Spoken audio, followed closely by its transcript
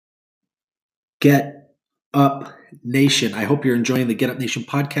Get Up Nation. I hope you're enjoying the Get Up Nation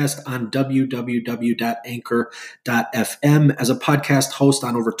podcast on www.anchor.fm. As a podcast host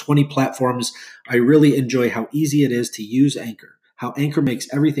on over 20 platforms, I really enjoy how easy it is to use Anchor, how Anchor makes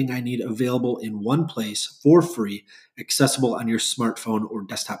everything I need available in one place for free, accessible on your smartphone or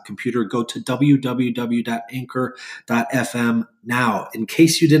desktop computer. Go to www.anchor.fm now. In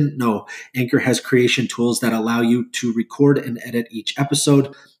case you didn't know, Anchor has creation tools that allow you to record and edit each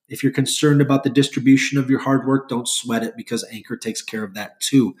episode. If you're concerned about the distribution of your hard work, don't sweat it because Anchor takes care of that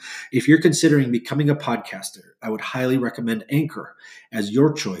too. If you're considering becoming a podcaster, I would highly recommend Anchor as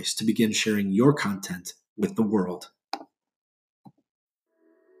your choice to begin sharing your content with the world.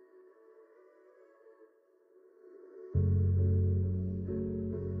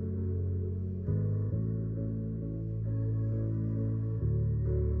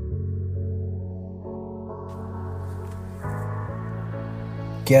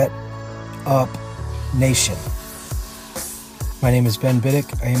 Get Up Nation. My name is Ben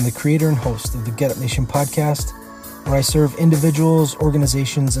Biddick. I am the creator and host of the Get Up Nation podcast, where I serve individuals,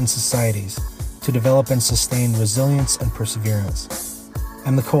 organizations, and societies to develop and sustain resilience and perseverance.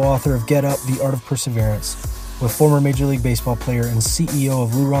 I'm the co-author of Get Up, The Art of Perseverance, with former Major League Baseball player and CEO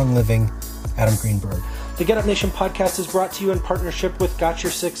of Lurong Living, Adam Greenberg. The Get Up Nation podcast is brought to you in partnership with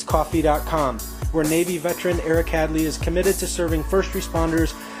GotYourSixCoffee.com, where Navy veteran Eric Hadley is committed to serving first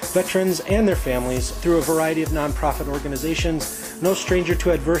responders, veterans, and their families through a variety of nonprofit organizations. No stranger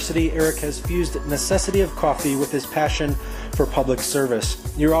to adversity, Eric has fused necessity of coffee with his passion for public service.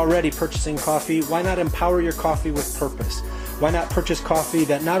 You're already purchasing coffee. Why not empower your coffee with purpose? Why not purchase coffee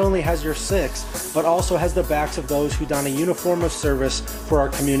that not only has your six, but also has the backs of those who don a uniform of service for our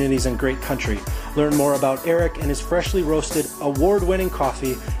communities and great country? Learn more about Eric and his freshly roasted, award-winning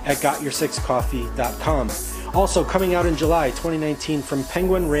coffee at GotYourSixCoffee.com. Also coming out in July 2019 from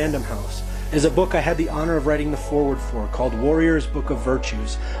Penguin Random House is a book I had the honor of writing the foreword for called Warrior's Book of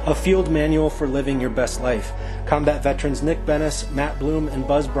Virtues, a field manual for living your best life. Combat veterans Nick Bennis, Matt Bloom, and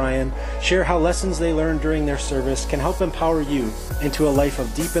Buzz Bryan share how lessons they learned during their service can help empower you into a life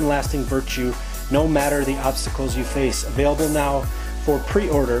of deep and lasting virtue, no matter the obstacles you face. Available now for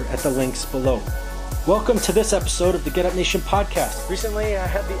pre-order at the links below. Welcome to this episode of the Get Up Nation podcast. Recently, I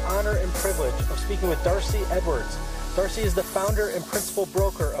had the honor and privilege of speaking with Darcey Edwards. Darcey is the founder and principal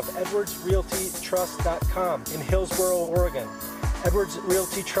broker of EdwardsRealtyTrust.com in Hillsboro, Oregon. Edwards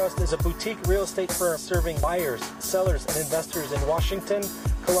Realty Trust is a boutique real estate firm serving buyers, sellers, and investors in Washington,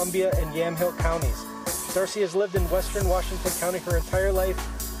 Columbia, and Yamhill counties. Darcey has lived in Western Washington County her entire life,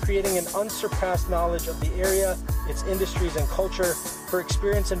 creating an unsurpassed knowledge of the area, its industries, and culture. Her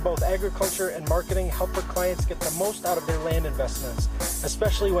experience in both agriculture and marketing help her clients get the most out of their land investments,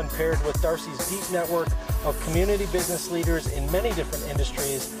 especially when paired with Darcey's deep network of community business leaders in many different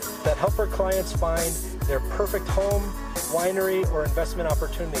industries that help her clients find their perfect home, winery, or investment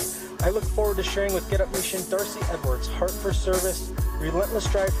opportunity. I look forward to sharing with Get Up Nation Darcey Edwards' heart for service, relentless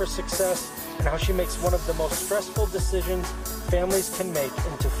drive for success, and how she makes one of the most stressful decisions families can make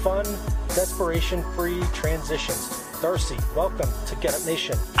into fun, desperation-free transitions. Darcey, welcome to Get Up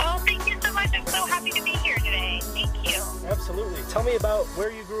Nation. Oh, thank you so much. I'm so happy to be here today. Thank you. Absolutely. Tell me about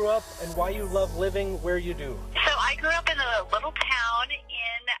where you grew up and why you love living where you do. So I grew up in a little town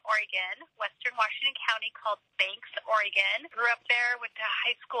in Oregon, Western Washington County, called Banks, Oregon. Grew up there, went to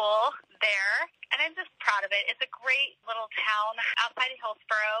high school there, and I'm just proud of it. It's a great little town outside of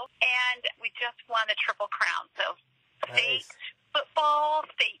Hillsboro, and we just won a Triple Crown. So state football,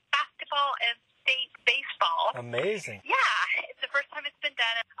 state basketball, and state baseball. Amazing. Yeah, it's the first time it's been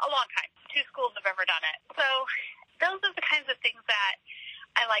done in a long time. 2 schools have ever done it. So those are the kinds of things that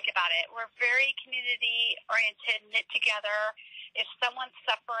I like about it. We're very community-oriented, knit together. If someone's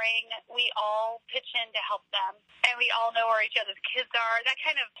suffering, we all pitch in to help them. And we all know where each other's kids are. That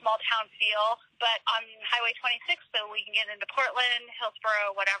kind of small-town feel. But on Highway 26, so we can get into Portland,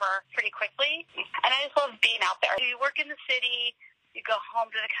 Hillsboro, whatever, pretty quickly. And I just love being out there. You work in the city, you go home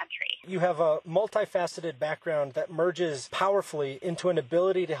to the country. You have a multifaceted background that merges powerfully into an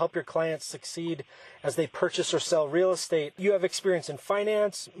ability to help your clients succeed as they purchase or sell real estate. You have experience in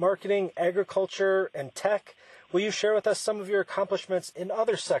finance, marketing, agriculture, and tech. Will you share with us some of your accomplishments in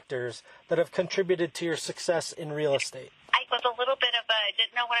other sectors that have contributed to your success in real estate? I was a little bit of a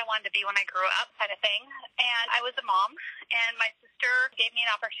didn't know what I wanted to be when I grew up kind of thing. And I was a mom, and my sister gave me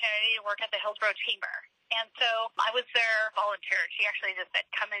an opportunity to work at the Hillsboro Chamber. And so I was their volunteer. She actually just said,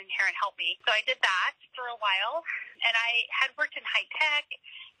 come in here and help me. So I did that for a while, and I had worked in high tech.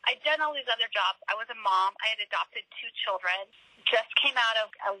 I'd done all these other jobs. I was a mom. I had adopted 2 children. Just came out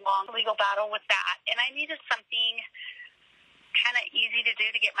of a long legal battle with that, and I needed something kind of easy to do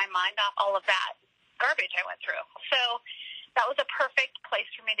to get my mind off all of that garbage I went through. So that was a perfect place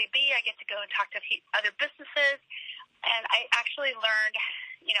for me to be. I get to go and talk to other businesses, and I actually learned,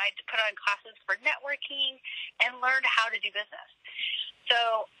 I put on classes for networking and learned how to do business.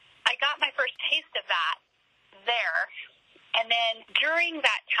 So I got my first taste of that there. And then during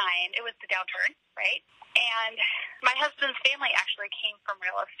that time, it was the downturn, right? And my husband's family actually came from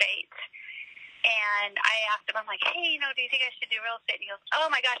real estate. And I asked him, I'm like, hey, do you think I should do real estate? And he goes,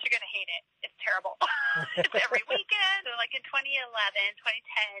 oh my gosh, you're going to hate it. It's terrible. It's every weekend. Or like in 2011,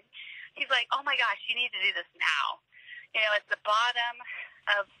 2010, he's like, oh my gosh, you need to do this now. It's the bottom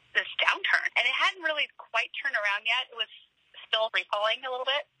of this downturn. And it hadn't really quite turned around yet. It was still free-falling a little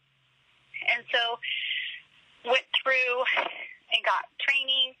bit. And so went through and got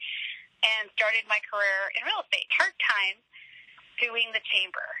training and started my career in real estate part-time doing the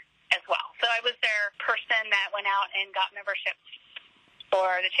chamber as well. So I was their person that went out and got memberships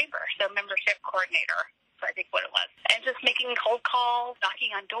for the chamber, so membership coordinator, I think what it was. And just making cold calls,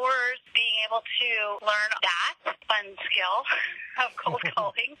 knocking on doors, being able to learn that fun skill of cold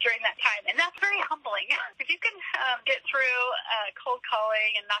calling during that time. And that's very humbling. If you can get through cold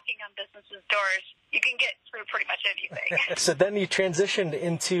calling and knocking on businesses' doors, you can get through pretty much anything. So then you transitioned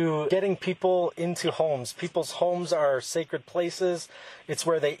into getting people into homes. People's homes are sacred places. It's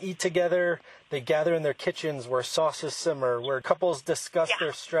where they eat together. They gather in their kitchens where sauces simmer, where couples discuss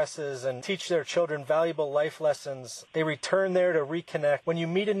their stresses and teach their children valuable life lessons. They return there to reconnect. When you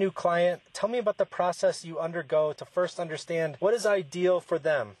meet a new client, tell me about the process you undergo to first understand what is ideal for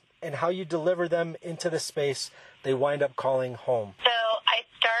them and how you deliver them into the space they wind up calling home. So I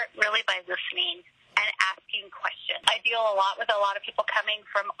start really by listening and asking questions. I deal a lot with a lot of people coming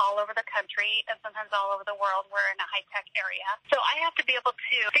from all over the country and sometimes all over the world. We're in a high-tech area. So I have to be able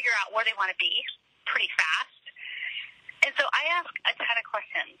to figure out where they want to be pretty fast. And so I ask a ton of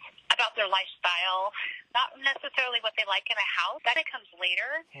questions about their lifestyle, not necessarily what they like in a house. That comes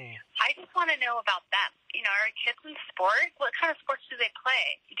later. I just want to know about them. Are kids in sport? What kind of sports do they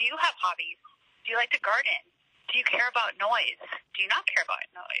play? Do you have hobbies? Do you like to garden? Do you care about noise? Do you not care about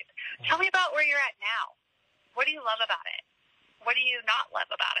noise? Tell me about where you're at now. What do you love about it? What do you not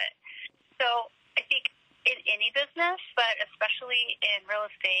love about it? So I think in any business, but especially in real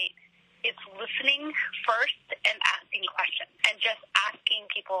estate, it's listening first and asking questions and just asking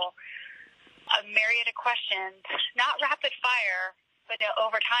people a myriad of questions, not rapid fire, but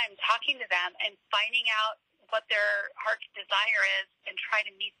over time talking to them and finding out what their heart's desire is and try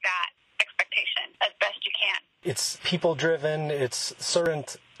to meet that expectation as best you can. It's people-driven, it's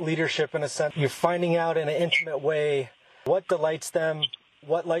servant leadership in a sense. You're finding out in an intimate way what delights them,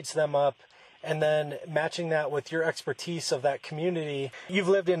 what lights them up, and then matching that with your expertise of that community. You've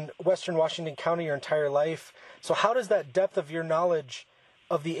lived in Western Washington County your entire life, so how does that depth of your knowledge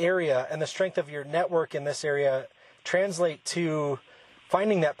of the area and the strength of your network in this area translate to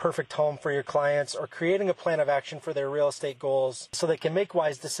finding that perfect home for your clients or creating a plan of action for their real estate goals so they can make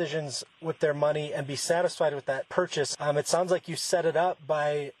wise decisions with their money and be satisfied with that purchase? It sounds like you set it up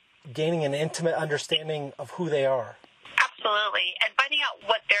by gaining an intimate understanding of who they are. Absolutely. And finding out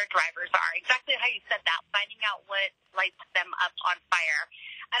what their drivers are. Exactly how you said that. Finding out what lights them up on fire.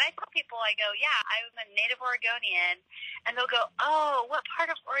 And I tell people, I go, yeah, I'm a native Oregonian. And they'll go, oh, what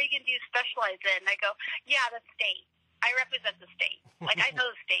part of Oregon do you specialize in? And I go, yeah, the state. I represent the state. Like, I know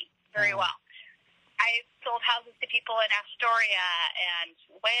the state very well. I sold houses to people in Astoria and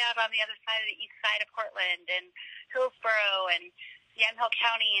way out on the other side of the east side of Portland and Hillsborough and Yamhill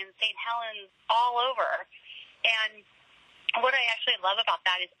County and St. Helens, all over. And what I actually love about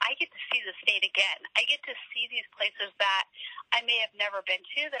that is I get to see the state again. I get to see these places that I may have never been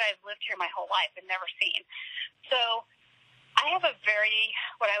to, that I've lived here my whole life and never seen. So I have a very,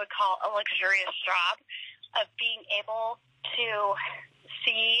 what I would call a luxurious job of being able to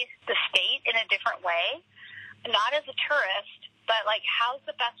see the state in a different way, not as a tourist, but like how's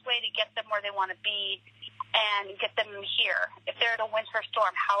the best way to get them where they want to be and get them here. If they're in a winter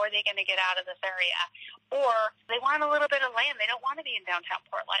storm, how are they going to get out of this area? Or they want a little bit of land. They don't want to be in downtown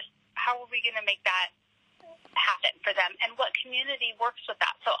Portland. How are we going to make that happen for them? And what community works with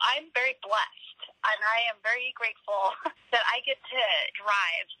that? So I'm very blessed, and I am very grateful that I get to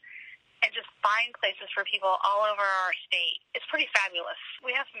drive and just find places for people all over our state. It's pretty fabulous.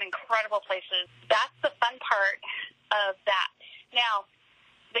 We have some incredible places. That's the fun part of that. Now,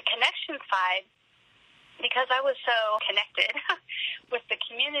 the connection side, because I was so connected with the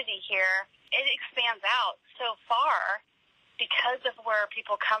community here, it expands out so far because of where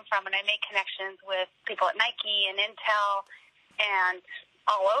people come from. And I make connections with people at Nike and Intel and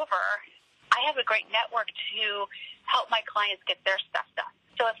all over. I have a great network to help my clients get their stuff done.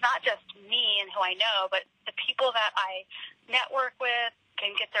 So it's not just me and who I know, but the people that I network with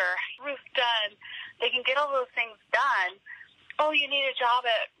can get their roof done. They can get all those things done. Oh, you need a job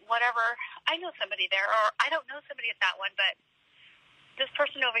at whatever. I know somebody there, or I don't know somebody at that one, but this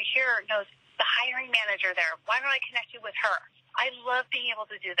person over here knows the hiring manager there. Why don't I connect you with her? I love being able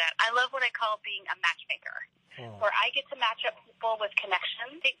to do that. I love what I call being a matchmaker, where I get to match up people with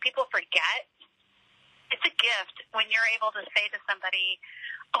connections. I think people forget. It's a gift when you're able to say to somebody,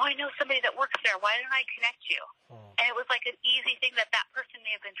 oh, I know somebody that works there. Why don't I connect you? And it was like an easy thing that person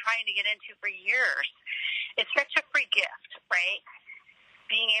may have been trying to get into for years. It's such a free gift, right?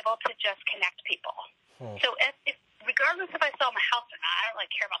 Being able to just connect people. So if regardless if I sell my house or not, I don't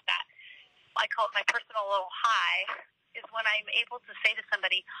really care about that. I call it my personal little high, is when I'm able to say to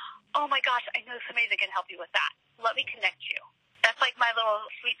somebody, oh my gosh, I know somebody that can help you with that. Let me connect you. That's like my little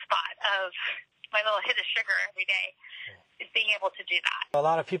sweet spot of my little hit of sugar every day, is being able to do that. A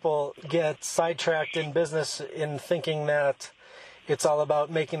lot of people get sidetracked in business in thinking that it's all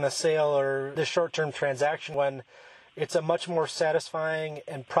about making the sale or the short-term transaction, when it's a much more satisfying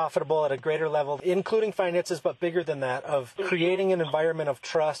and profitable at a greater level, including finances, but bigger than that, of creating an environment of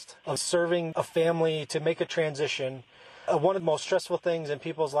trust, of serving a family to make a transition. One of the most stressful things in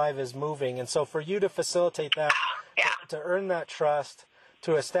people's life is moving. And so for you to facilitate that, to earn that trust,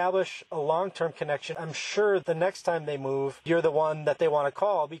 to establish a long-term connection, I'm sure the next time they move, you're the one that they want to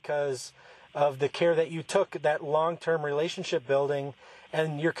call because of the care that you took, that long-term relationship building,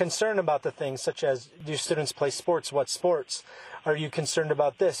 and you're concerned about the things such as, do your students play sports? What sports? Are you concerned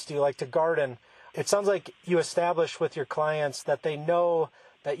about this? Do you like to garden? It sounds like you establish with your clients that they know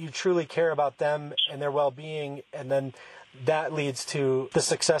that you truly care about them and their well-being, and then that leads to the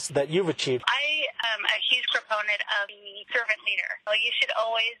success that you've achieved. I am a huge proponent of the servant leader. So you should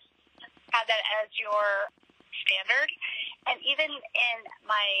always have that as your standard. And even in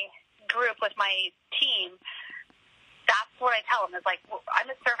my group with my team, that's what I tell them, is like, well,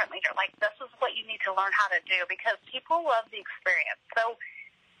 I'm a servant leader. Like, this is what you need to learn how to do, because people love the experience. So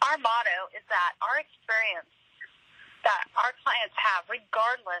our motto is that our experience that our clients have,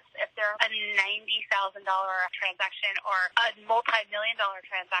 regardless if they're a $90,000 transaction or a multi-million-dollar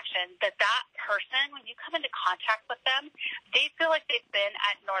transaction, that person, when you come into contact with them, they feel like they've been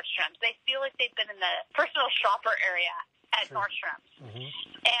at Nordstrom's. They feel like they've been in the personal shopper area at Nordstrom's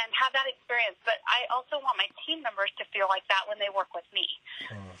and have that experience. But I also want my team members to feel like that when they work with me.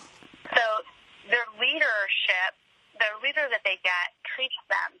 So their leadership, the leader that they get, treats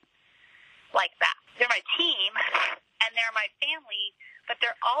them like that. They're my team and they're my family, but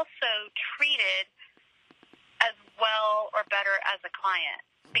they're also treated as well or better as a client,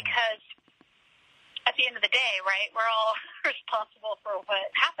 because at the end of the day, right, we're all responsible for what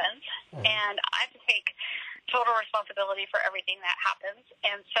happens, and I have to take total responsibility for everything that happens.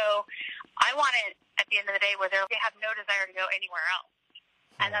 And so I want it at the end of the day where they have no desire to go anywhere else.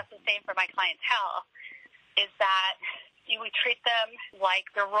 And that's the same for my clientele, is that we treat them like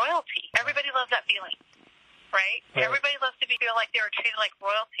they're royalty. Everybody loves that feeling, right? Everybody loves to feel like they were treated like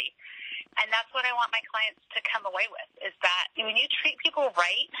royalty. And that's what I want my clients to come away with, is that when you treat people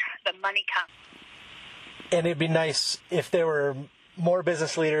right, the money comes. And it'd be nice if there were more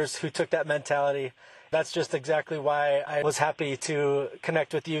business leaders who took that mentality. That's just exactly why I was happy to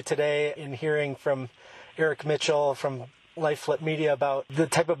connect with you today in hearing from Eric Mitchell from Life Flip Media about the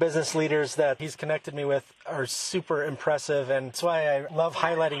type of business leaders that he's connected me with are super impressive. And that's why I love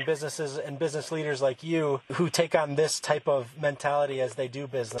highlighting businesses and business leaders like you who take on this type of mentality as they do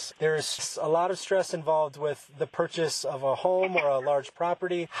business. There's a lot of stress involved with the purchase of a home or a large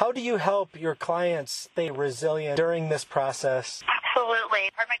property. How do you help your clients stay resilient during this process? Absolutely.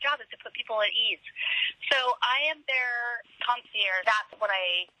 Part of my job is to put people at ease. So I am their concierge. That's what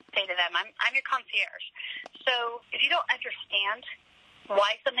I say to them. I'm your concierge. So if you don't understand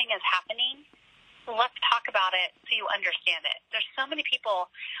why something is happening, let's talk about it so you understand it. There's so many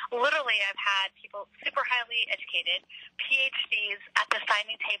people, literally I've had people super highly educated, PhDs at the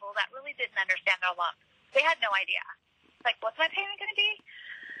signing table that really didn't understand their loan. They had no idea. Like, what's my payment going to be?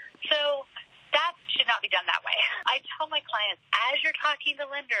 So that should not be done that way. I tell my clients, as you're talking to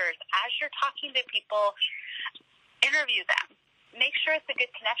lenders, as you're talking to people, interview them. Make sure it's a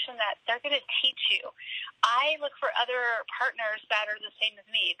good connection that they're going to teach you. I look for other partners that are the same as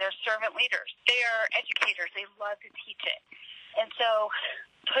me. They're servant leaders. They are educators. They love to teach it. And so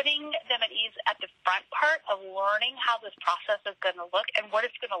putting them at ease at the front part of learning how this process is going to look and what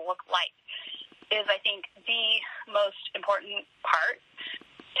it's going to look like is, I think, the most important part,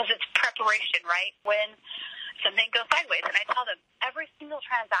 because it's preparation, right? When something goes sideways. And I tell them, every single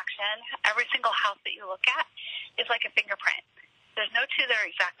transaction, every single house that you look at is like a fingerprint. There's no two that are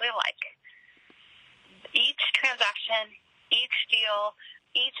exactly alike. Each transaction, each deal,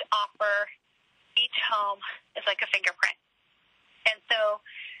 each offer, each home is like a fingerprint. And so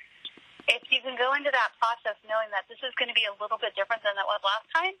if you can go into that process knowing that this is going to be a little bit different than it was last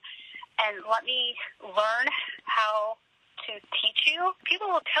time, and let me learn how to teach you, people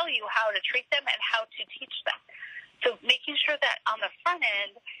will tell you how to treat them and how to teach them. So making sure that on the front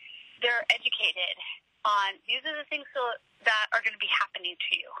end, they're educated on these are the things that are going to be happening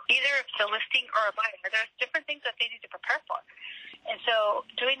to you. Either it's a listing or a buyer. There's different things that they need to prepare for. And so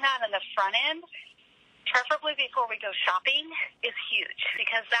doing that on the front end, preferably before we go shopping, is huge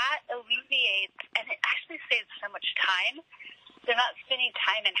because that alleviates, and it actually saves so much time. They're not spending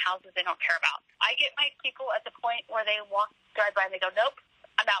time in houses they don't care about. I get my people at the point where they drive by and they go, nope,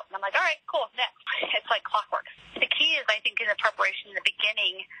 I'm out. And I'm like, all right, cool, next. It's like clockwork. The key is, I think, in the preparation in the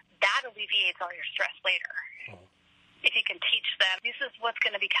beginning, that alleviates all your stress later. If you can teach them, this is what's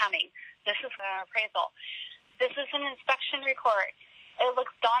going to be coming. This is an appraisal. This is an inspection report. It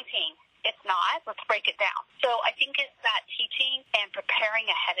looks daunting. It's not. Let's break it down. So I think it's that teaching and preparing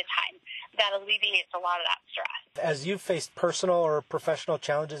ahead of time that alleviates a lot of that stress. As you've faced personal or professional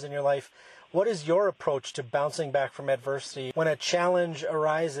challenges in your life, what is your approach to bouncing back from adversity? When a challenge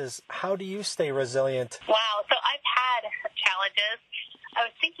arises, how do you stay resilient? Wow. So I've had challenges. I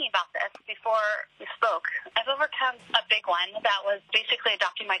was thinking about this before we spoke. I've overcome a big one that was basically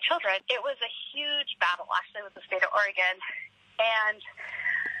adopting my children. It was a huge battle, actually, with the state of Oregon. And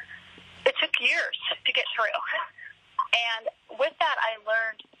it took years to get through. And with that, I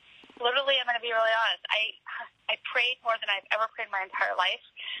learned, literally, I'm going to be really honest, I prayed more than I've ever prayed my entire life.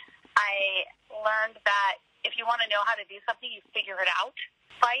 I learned that if you want to know how to do something, you figure it out.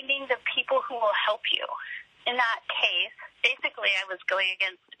 Finding the people who will help you. In that case, basically, I was going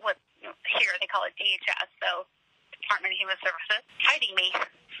against what here they call it DHS, so Department of Human Services, fighting me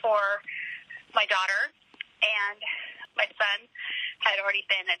for my daughter, and my son had already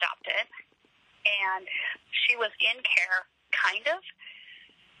been adopted, and she was in care, kind of.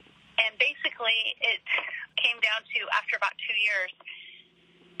 And basically, it came down to, after about 2 years,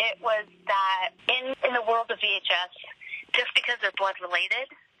 it was that in the world of VHS, just because they're blood related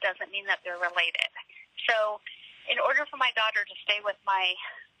doesn't mean that they're related. So in order for my daughter to stay with my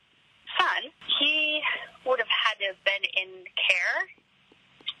son, he would have had to have been in care.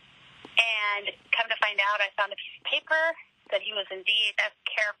 And come to find out, I found a piece of paper that he was in DHS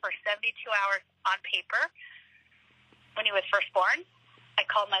care for 72 hours on paper when he was first born. I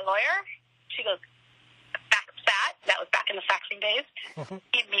called my lawyer. She goes, fax that. That was back in the faxing days.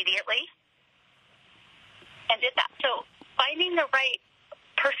 Immediately. And did that. So finding the right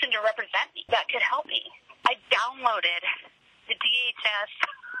person to represent me that could help me. I downloaded the DHS,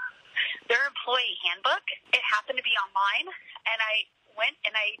 their employee handbook. It happened to be online, and I went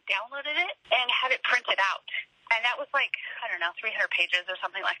and I downloaded it and had it printed out. And that was like, I don't know, 300 pages or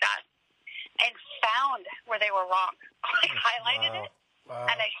something like that. And found where they were wrong. I highlighted it,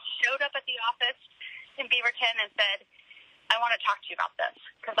 and I showed up at the office in Beaverton and said, I want to talk to you about this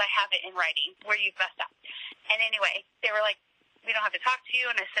because I have it in writing where you've messed up. And anyway, they were like, we don't have to talk to you.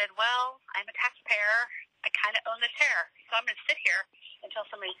 And I said, well, I'm a taxpayer. I kind of own this hair, so I'm going to sit here until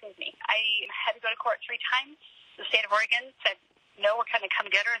somebody sues me. I had to go to court 3 times. The state of Oregon said, no, we're going to come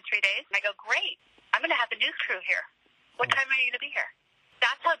get her in 3 days. And I go, great. I'm going to have the news crew here. What time are you going to be here?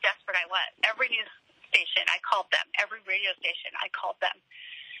 That's how desperate I was. Every news station, I called them. Every radio station, I called them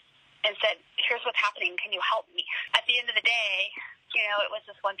and said, here's what's happening. Can you help me? At the end of the day, it was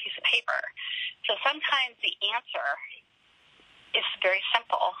just one piece of paper. So sometimes the answer is very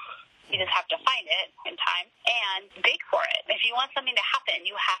simple. You just have to find it in time and dig for it. If you want something to happen,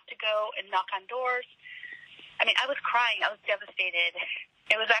 you have to go and knock on doors. I mean, I was crying. I was devastated.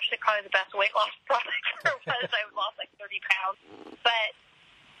 It was actually probably the best weight loss product there was. I lost like 30 pounds. But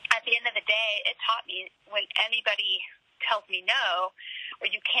at the end of the day, it taught me when anybody tells me no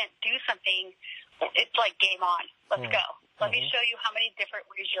or you can't do something, it's like game on. Let's go. Let me show you how many different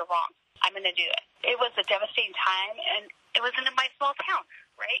ways you're wrong. I'm going to do it. It was a devastating time, and it was in my small town,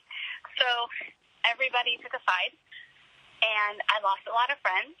 right? So everybody took a side, and I lost a lot of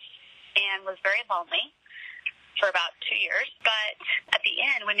friends and was very lonely for about 2 years. But at the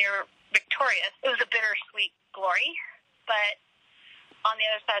end, when you're victorious, it was a bittersweet glory. But on the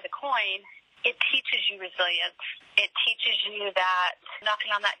other side of the coin, it teaches you resilience. It teaches you that knocking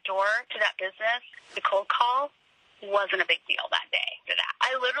on that door to that business, the cold call, wasn't a big deal that day for that.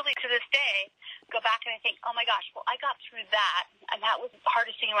 I literally, to this day, go back and I think, oh my gosh, well, I got through that, and that was the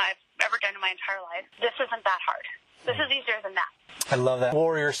hardest thing in my ever done in my entire life. This isn't that hard. This is easier than that. I love that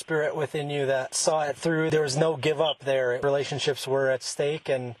warrior spirit within you that saw it through. There was no give up there. Relationships were at stake,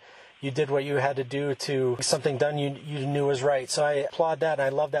 and you did what you had to do to something done you knew was right. So I applaud that, and I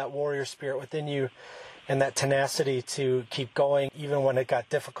love that warrior spirit within you and that tenacity to keep going even when it got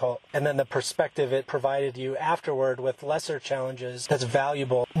difficult. And then the perspective it provided you afterward with lesser challenges, that's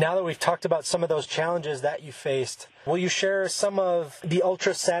valuable. Now that we've talked about some of those challenges that you faced, will you share some of the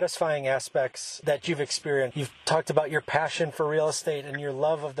ultra satisfying aspects that you've experienced? You've talked about your passion for real estate and your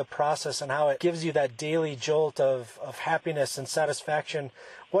love of the process and how it gives you that daily jolt of happiness and satisfaction.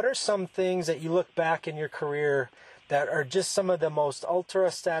 What are some things that you look back in your career that are just some of the most ultra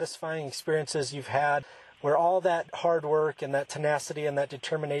satisfying experiences you've had, where all that hard work and that tenacity and that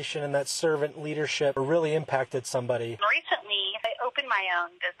determination and that servant leadership really impacted somebody? Recently, I opened my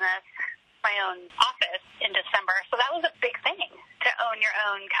own business, my own office in December, so that was a big thing, to own your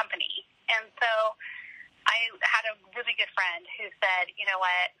own company. And so I had a really good friend who said, you know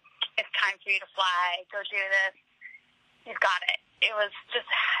what, it's time for you to fly, go do this, you've got it. It was just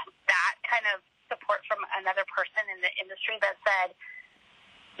that kind of support from another person in the industry that said,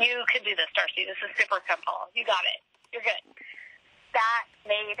 you can do this, Darcey. This is super simple. You got it. You're good. That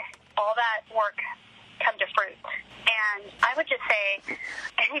made all that work come to fruit. And I would just say,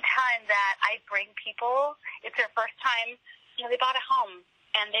 anytime that I bring people, it's their first time, they bought a home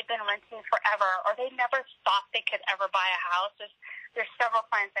and they've been renting forever, or they never thought they could ever buy a house. There's several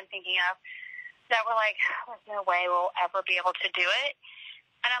clients I'm thinking of that were like, there's no way we'll ever be able to do it.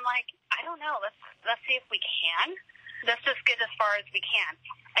 And I'm like, I don't know. Let's see if we can. Let's just get as far as we can.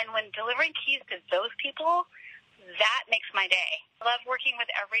 And when delivering keys to those people, that makes my day. I love working with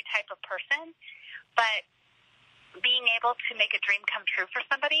every type of person, but being able to make a dream come true for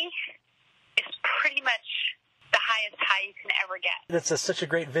somebody is pretty much the highest high you can ever get. It's such a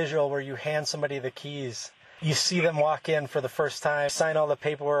great visual where you hand somebody the keys. You see them walk in for the first time, sign all the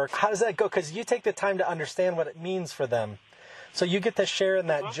paperwork. How does that go? Because you take the time to understand what it means for them. So you get to share in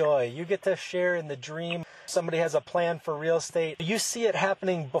that joy. You get to share in the dream. Somebody has a plan for real estate. You see it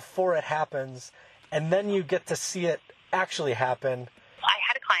happening before it happens, and then you get to see it actually happen. I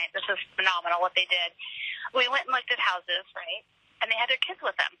had a client. This was phenomenal what they did. We went and looked at houses, right? And they had their kids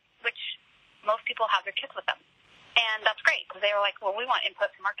with them, which most people have their kids with them. And that's great, because they were like, well, we want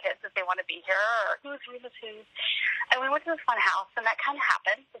input from our kids if they want to be here, or whose room is whose. And we went to this fun house, and that kind of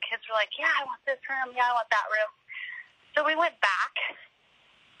happened. The kids were like, yeah, I want this room. Yeah, I want that room. So we went back,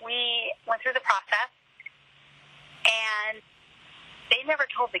 we went through the process, and they never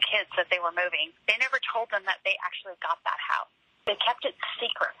told the kids that they were moving. They never told them that they actually got that house. They kept it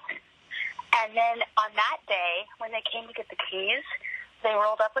secret. And then on that day, when they came to get the keys, they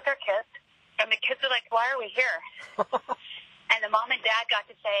rolled up with their kids, and the kids were like, why are we here? And the mom and dad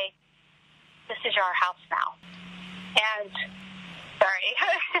got to say, this is our house now. And, sorry,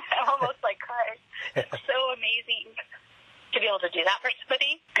 I'm almost like crying. It's so amazing to be able to do that for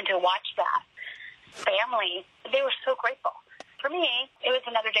somebody and to watch that family. They were so grateful. For me, it was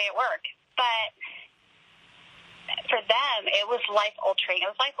another day at work. But for them, it was life-altering.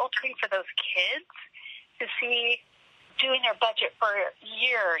 It was life-altering for those kids to see doing their budget for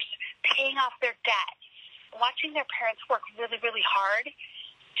years, paying off their debt, watching their parents work really, really hard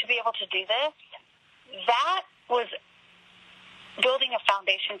to be able to do this. That was building a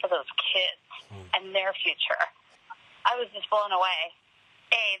foundation for those kids and their future. I was just blown away,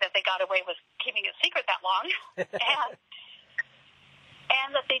 that they got away with keeping it secret that long,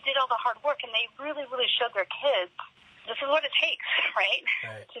 and that they did all the hard work, and they really, really showed their kids this is what it takes, right,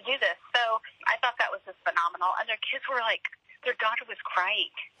 to do this. So I thought that was just phenomenal. And their kids were like, their daughter was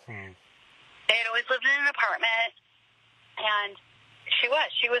crying. They had always lived in an apartment, and she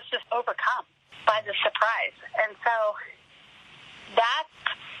was just overcome by the surprise. And so that's,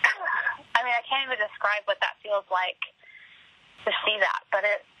 I can't even describe what that feels like to see that, but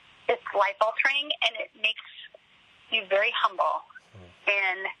it's life-altering, and it makes you very humble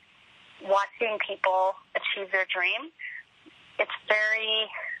in watching people achieve their dream. It's very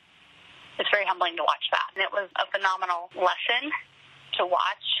humbling to watch that, and it was a phenomenal lesson to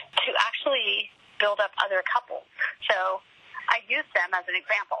watch to actually build up other couples. So I used them as an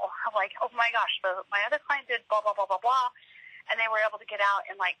example of like, oh my gosh, my other client did blah, blah, blah, blah, blah, and they were able to get out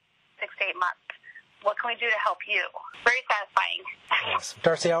in like 6 to 8 months. What can we do to help you? Very satisfying. Yes.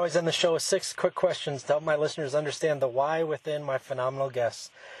 Darcey, I always end the show with 6 quick questions to help my listeners understand the why within my phenomenal guests.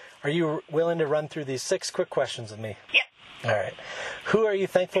 Are you willing to run through these 6 quick questions with me? Yep. All right. Who are you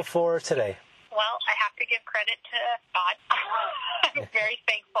thankful for today? Well, I have to give credit to God. I'm very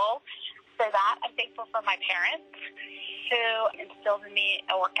thankful for that. I'm thankful for my parents who instilled in me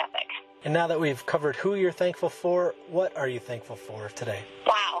a work ethic. And now that we've covered who you're thankful for, what are you thankful for today?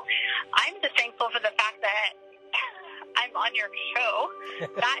 Wow. I'm just thankful for the fact that I'm on your show.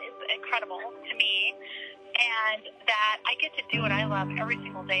 That is incredible to me. And that I get to do what I love every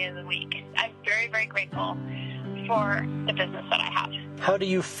single day of the week. I'm very, very grateful for the business that I have. How do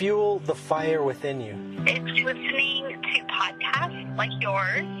you fuel the fire within you? It's listening to podcasts like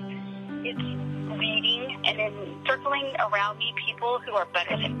yours. It's reading and then circling around me people who are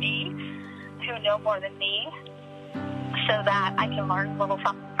better than me, who know more than me, so that I can learn a little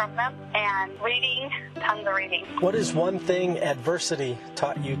something from them. And reading, tons of reading. What is one thing adversity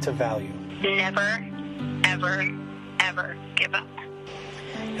taught you to value? Never, ever, ever give up.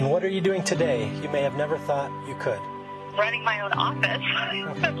 And what are you doing today you may have never thought you could? Running my own office,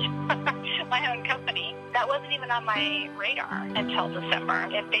 my own company. That wasn't even on my radar until December.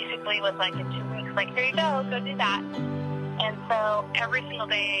 It basically was like in 2 weeks, like, here you go do that. And so every single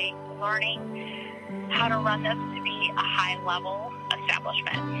day learning how to run this to be a high-level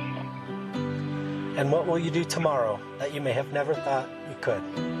establishment. And what will you do tomorrow that you may have never thought you could?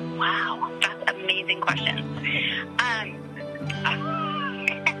 Wow, that's an amazing question.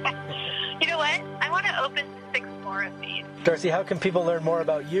 You know what? I want to open 6 more of these. Darcey, how can people learn more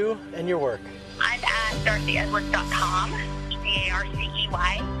about you and your work? I'm at darceyedwards.com,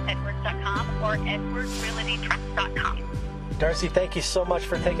 DARCEY, Edwards.com, or edwardsrealtytrust.com. Darcey, thank you so much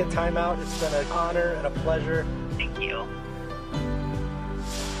for taking time out. It's been an honor and a pleasure. Thank you.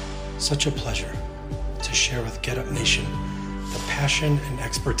 Such a pleasure to share with Get Up Nation the passion and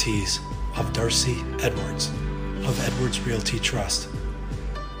expertise of Darcey Edwards of Edwards Realty Trust.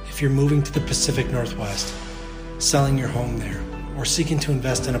 If you're moving to the Pacific Northwest, selling your home there, or seeking to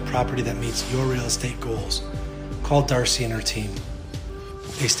invest in a property that meets your real estate goals, call Darcey and her team.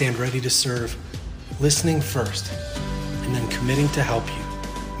 They stand ready to serve, listening first, and then committing to help you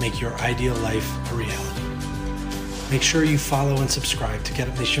make your ideal life a reality. Make sure you follow and subscribe to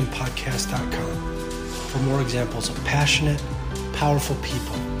GetUpNationPodcast.com for more examples of passionate, powerful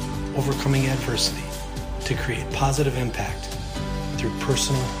people overcoming adversity to create positive impact through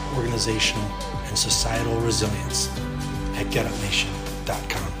personal, organizational, and societal resilience at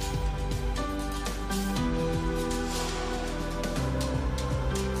GetUpNation.com.